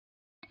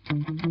The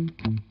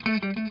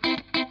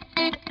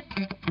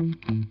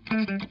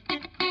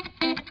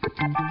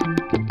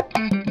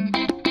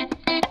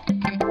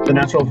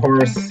Natural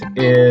Horse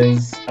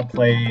is a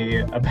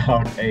play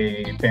about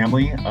a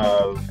family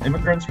of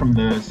immigrants from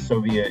the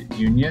Soviet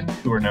Union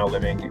who are now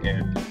living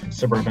in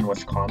suburban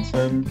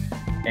Wisconsin,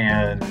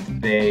 and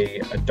they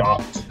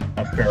adopt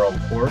a feral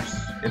horse.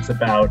 It's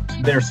about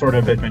their sort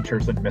of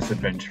adventures and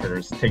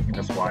misadventures taking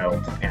this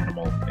wild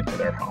animal into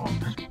their home.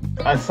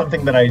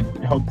 Something that I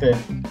hope that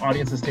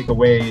audiences take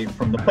away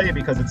from the play,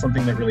 because it's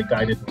something that really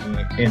guided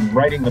me in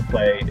writing the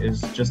play,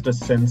 is just a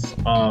sense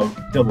of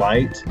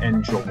delight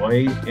and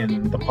joy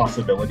in the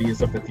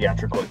possibilities of the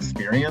theatrical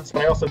experience.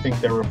 But I also think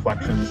there are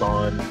reflections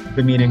on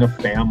the meaning of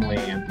family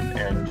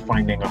and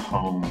finding a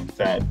home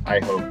that I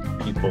hope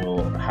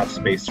people have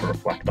space to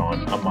reflect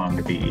on among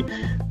the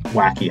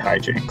wacky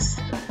hijinks.